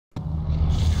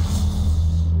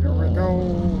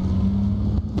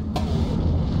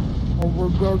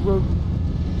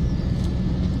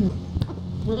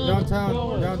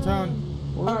Downtown.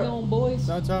 Where we going, boys?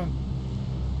 Downtown.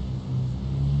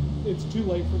 It's too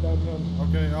late for downtown.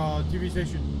 Okay, TV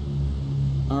station.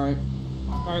 Alright.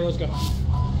 Alright, let's go.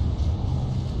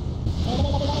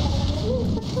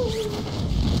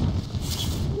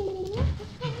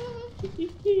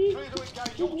 Try to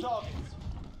engage all targets.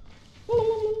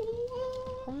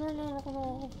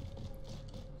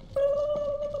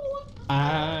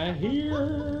 I hear you.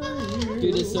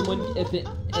 Dude, if an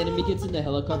enemy gets in the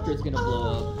helicopter, it's gonna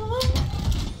blow up.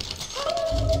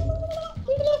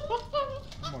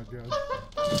 Oh my god.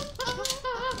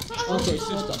 Okay,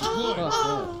 shut the fuck up.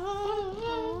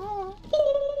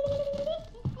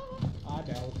 I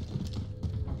doubt.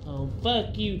 Oh,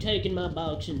 fuck you taking my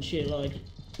box and shit like.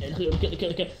 Fuck you,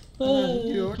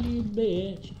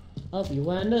 bitch. Hope you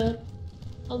wind up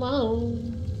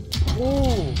alone.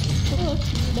 Ooh. Fuck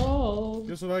you, dog.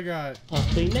 Guess what I got?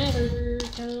 Puppy never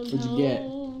comes What'd you get?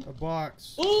 home. A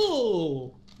box.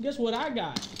 Ooh! Guess what I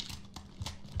got?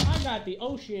 I got the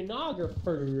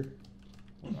oceanographer.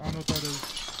 I don't know what that is.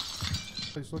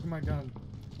 Please look at my gun.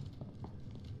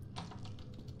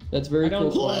 That's very I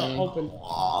don't cool want to flying. open.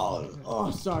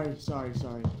 Oh, sorry.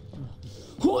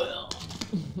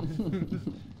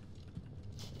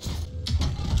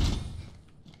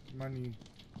 Money.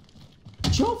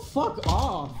 Joe, fuck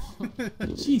off.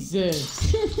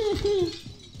 Jesus.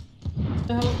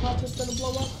 The helicopter's gonna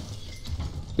blow up?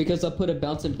 Because I put a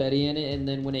bouncing Betty in it, and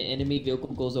then when an enemy vehicle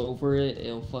goes over it,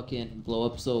 it'll fucking blow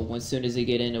up. So as soon as they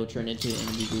get in, it'll turn into an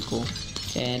enemy vehicle.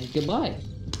 And goodbye.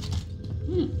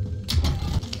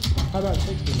 How about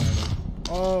 69?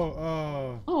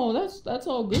 Oh, that's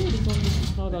all good. As long as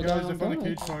it's not a guys, I guy found a on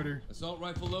cage guard. fighter. Assault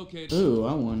rifle located. Ooh,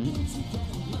 I want it.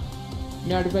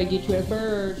 Not if I get you at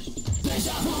first.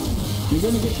 You're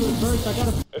gonna get to it first. I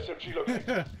gotta. SMG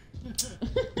located.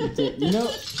 That's it. You know.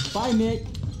 Bye, Nick.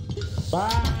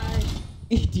 Bye!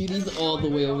 Dude, he's all the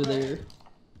way over there.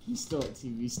 He's still at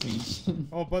TV station.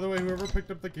 Oh, by the way, whoever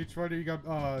picked up the cage fighter, you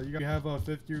have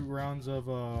 50 rounds of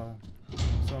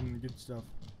some good stuff.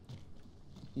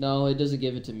 No, it doesn't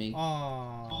give it to me.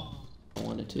 Aww. I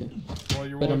wanted to, Well,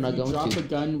 you're but I'm not If you going drop to. a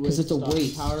gun with Because it's a stock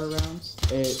waste. power rounds,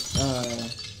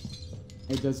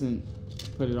 it doesn't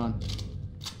put it on.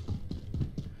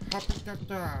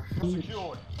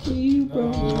 Secured. You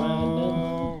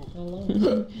No.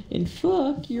 and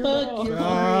fuck your Fuck your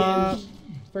friends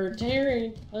for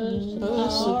tearing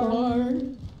us apart.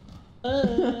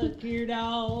 Fuck your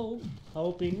dog.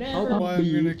 Hope he never. Well, I'm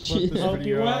gonna clip this Hope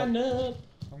you video out. wind up.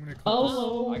 I'm gonna clip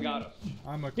Oh, I got him.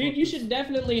 I'm a dude, you should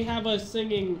definitely have us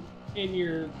singing in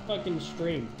your fucking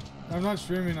stream. I'm not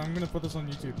streaming. I'm gonna put this on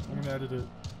YouTube. I'm gonna edit it.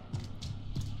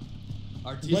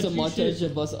 Just a But you montage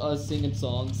should- of us singing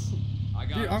songs. I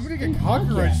got Dude, him. I'm gonna get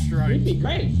copyright It'd strikes. be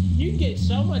great. You'd get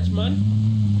so much money.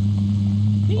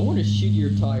 I want to shoot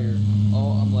your tire.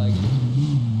 Oh, I'm lagging.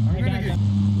 I'm I gonna got get.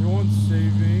 It won't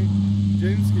save me.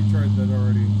 Jansky tried that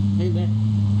already. Hey, man.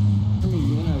 I mean,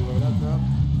 you wanna loadout drop?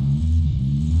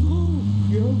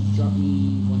 Drop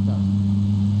me 1,000.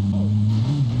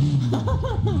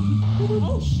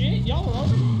 Oh shit, y'all are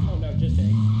over? Oh no, just Dave.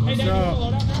 Hey, What's Dave, you want up? a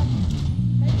loadout drop?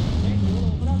 Hey, Dave, you want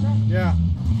a loadout drop? Yeah.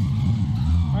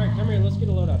 Alright, come here, let's get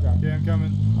a loadout drop. Yeah, I'm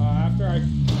coming. After I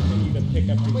continue to pick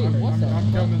up these Wait, hunters. what the-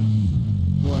 I'm coming.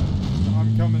 What?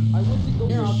 I'm coming. I went to go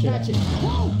Here, I'll shit catch it.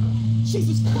 Whoa!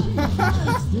 Jesus fucking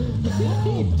Christ! You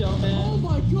Oh dumbass.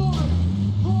 my god!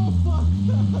 Oh fuck!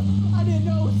 I didn't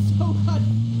know it was so hot.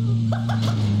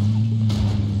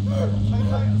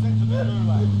 Teammates entered the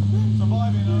gulag.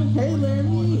 Surviving earns Hey,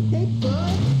 Laramie! Hey,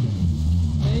 bud!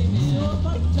 Hey, So man. if I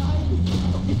die,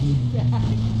 I'll get you back.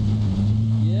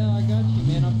 Yeah, I got you,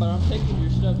 man. But I'm taking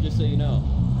your stuff just so you know.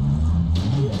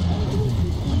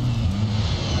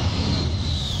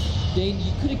 Dane,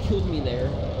 you could have killed me there.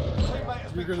 Teammate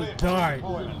has You're been gonna cleared from die.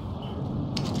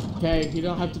 deployment. Okay, you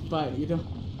don't have to fight. You don't.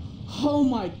 Oh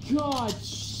my god!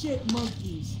 Shit,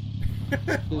 monkeys!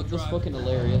 Dude, that's fucking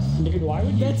hilarious. Dude, why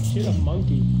would you shit a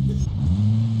monkey?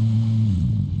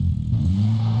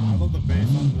 I love the bass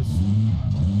on this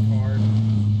card.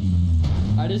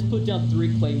 I just put down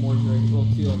 3 claymores right. Well,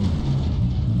 2 of them.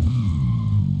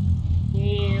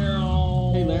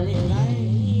 Hey, Laramie, can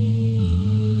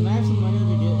I have some money to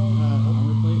get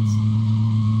armor plates?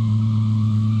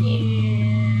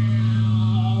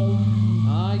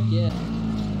 I get.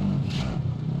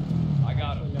 I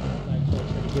got him. No, it's actually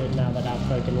pretty good now that I've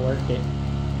fucking worked it.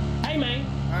 Hey, man!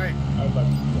 Alright. Oh, but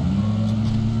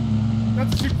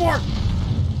That's a C4!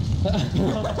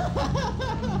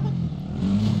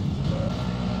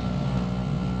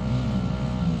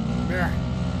 There.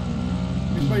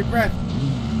 Use my breath.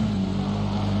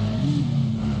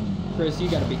 Chris, you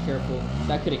gotta be careful.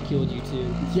 That could have killed you too.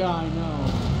 Yeah, I know.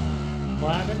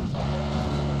 What happened?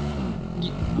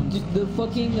 The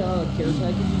fucking care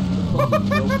packages are fucking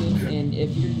broken, and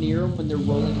if you're near them when they're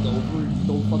rolling over,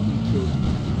 they'll fucking kill you.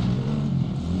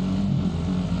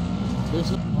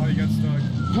 Oh, you got stuck.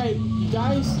 Hey, you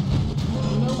guys. You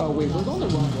know, Oh wait, we're going the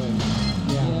wrong way.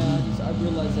 Yeah. I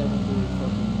realized that when we were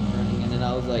fucking running, and then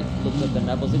I was like, looked at the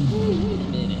map, I was like, wait a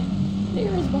minute, the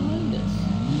arrow's behind us.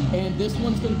 And this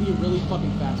one's gonna be a really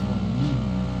fucking fast one.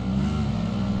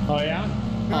 Oh yeah?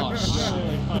 Oh shit!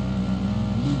 Really fun.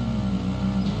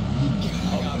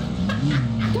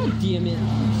 God damn it,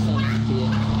 you son of a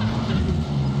bitch!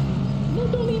 No,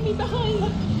 don't leave me behind.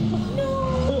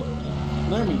 No.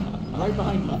 Laramie, right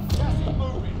behind you. Gas is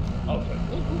moving. Okay.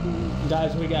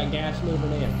 Guys, we got gas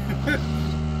moving in.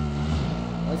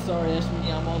 I'm sorry, that's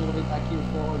me. I'm all the way back here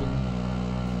forward.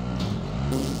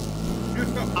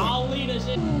 I'll lead us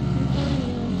in.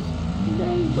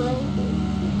 Hey, bro.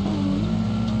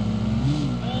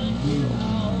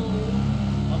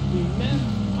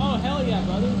 Oh, hell yeah,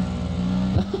 brother.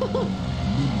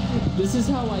 This is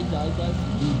how I died last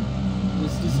week.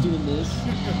 Was just doing this.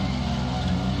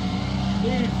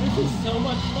 Dude, this is so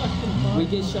much fucking fun. We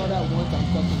get shot at once, I'm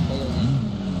fucking bailing.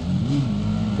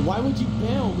 Why would you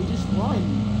bail? We just run.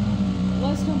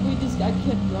 Last time I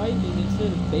kept driving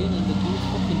instead of bailing. The dude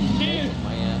fucking Dude.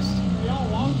 my ass. Are y'all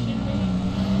long shit,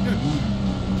 man?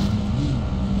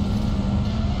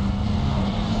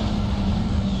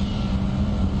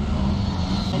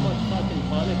 So much fucking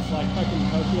fun, it's like fucking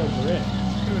Tokyo Drift.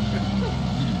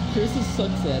 Chris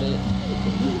sucks at it.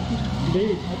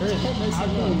 Dude, Chris, how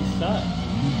can you suck?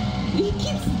 He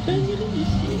keeps banging in his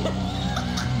shit.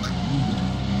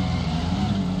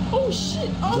 Oh shit!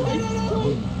 Oh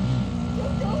no!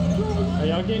 Are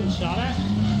y'all getting shot at?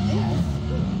 Yes.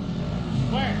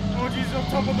 Where? Oh, jeez, up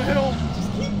top of the hill. Just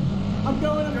keep. I'm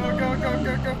going. I'm Go, going. go, I'm go, going.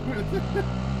 go, go.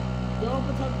 Go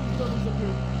over top of these buildings up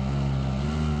here.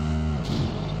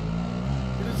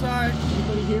 Get inside.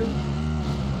 Anybody here?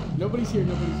 Nobody's here.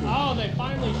 Nobody's here. Oh, they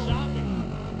finally shot me.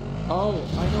 Oh,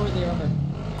 I know where they are.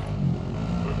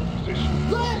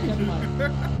 Never mind.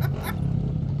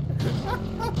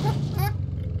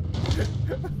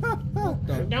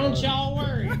 Don't y'all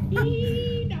worry.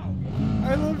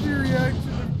 I love your reaction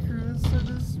of Chris. I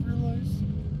just realized.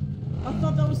 I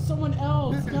thought that was someone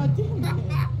else. God damn it.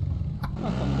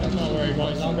 Don't worry,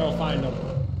 boys. I'll go find them.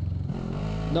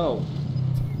 No.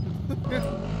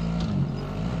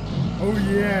 Oh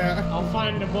yeah. I'll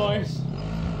find the boys.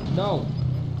 No.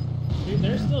 Dude,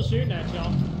 they're still shooting at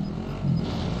y'all.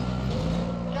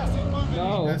 Gas is moving.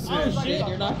 No. That's Oh, it. shit.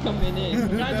 You're not coming in.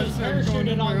 The guy just That's it, going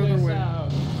parachuted the on other this way.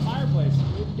 fireplace.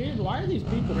 Dude, why are these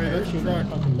people Wait, that's parachuting truck. out of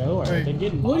fucking nowhere? Wait. They're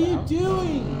getting What are you bought out.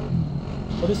 doing?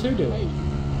 What is who doing? Hey.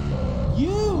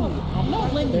 You. I'm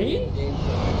not letting Me? you in.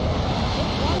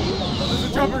 There's a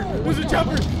chopper. There's a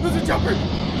chopper. There's a chopper. I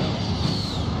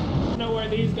don't know where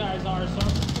these guys are, so I'm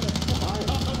just gonna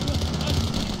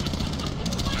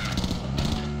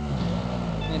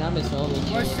Man, I miss all of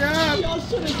you. Watch out. Y'all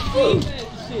should have seen that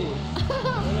shit.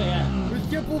 Where they at? With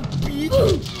Gipple Beach.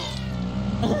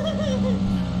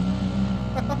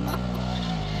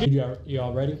 Dude,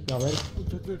 y'all ready? Y'all ready?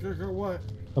 What?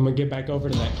 I'm gonna get back over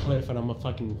to that cliff and I'm gonna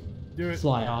fucking Do it.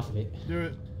 fly off of it. Do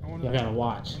it. I want Y'all to gotta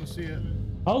watch. see it.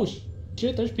 Oh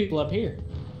shit, there's people up here.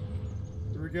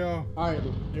 Here we go. All right,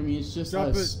 I mean it's just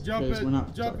Jump us. it. Jump 'cause it. We're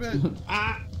not Jump sharks. it.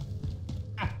 Ah!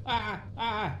 Ah! Ah!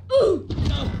 Ah!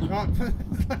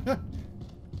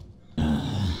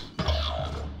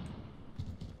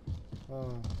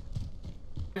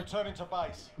 Returning to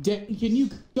base. Can you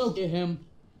go get him?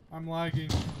 I'm lagging.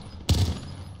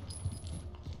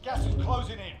 Gas is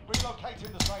closing in.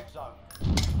 Relocating the safe zone.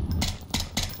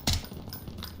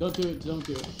 Don't do it. Don't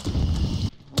do it.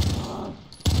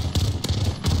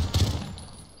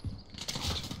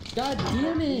 God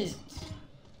damn it!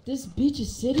 This bitch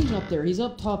is sitting up there. He's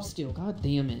up top still. God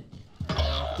damn it.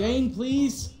 Dane,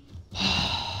 please.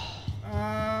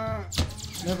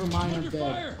 Never mind. I'm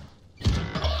dead.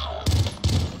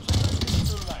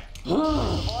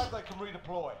 Survive, they can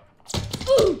redeploy.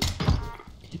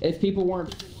 If people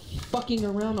weren't fucking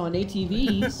around on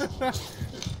ATVs.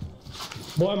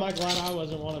 Boy, am I glad I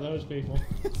wasn't one of those people.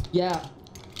 Yeah.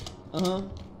 Uh-huh.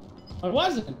 I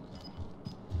wasn't.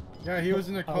 Yeah, he was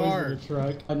in a I was car. in the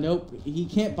truck. Nope. He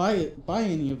can't buy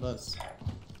any of us.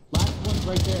 Last one's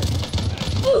right there.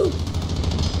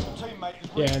 Teammate is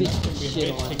Yeah, and Bitch, that's gonna be a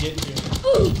shit bitch on. to get to.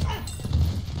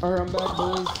 Alright, I'm back,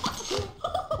 boys.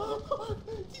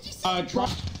 Truck.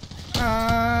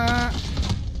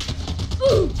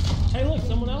 Ooh. Hey, look,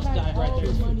 someone else died right all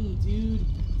there. the money, dude.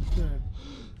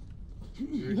 Here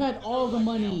we You had all the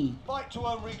money. Fight to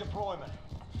earn redeployment.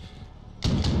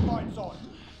 Fight's on.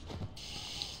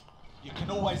 You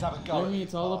can always have a go. Jeremy,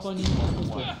 it's all up on you.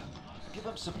 Give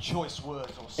them some choice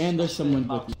words or And there's someone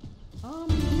with you.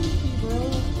 I'm easy, bro.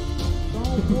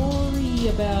 Don't worry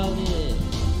about it.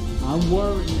 I'm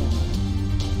worried.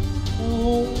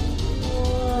 Don't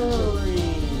worry.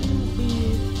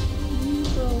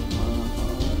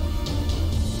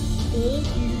 Look,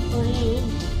 you friend,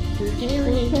 you're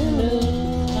tearing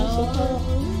enough.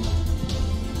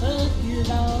 Fuck your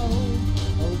dog.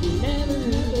 Hope you never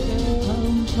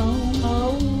come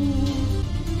home.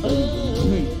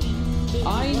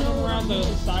 I know Around the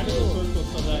side of the circle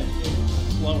so that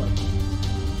it's slower.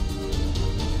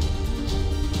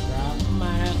 Drop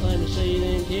my hat, let me see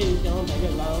them kids. Don't take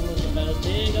it long, look at those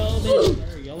big old bitches.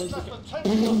 There you go, let's look at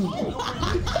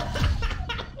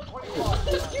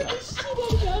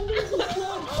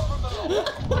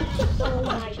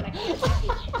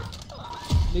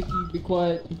Nikki, be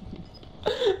quiet.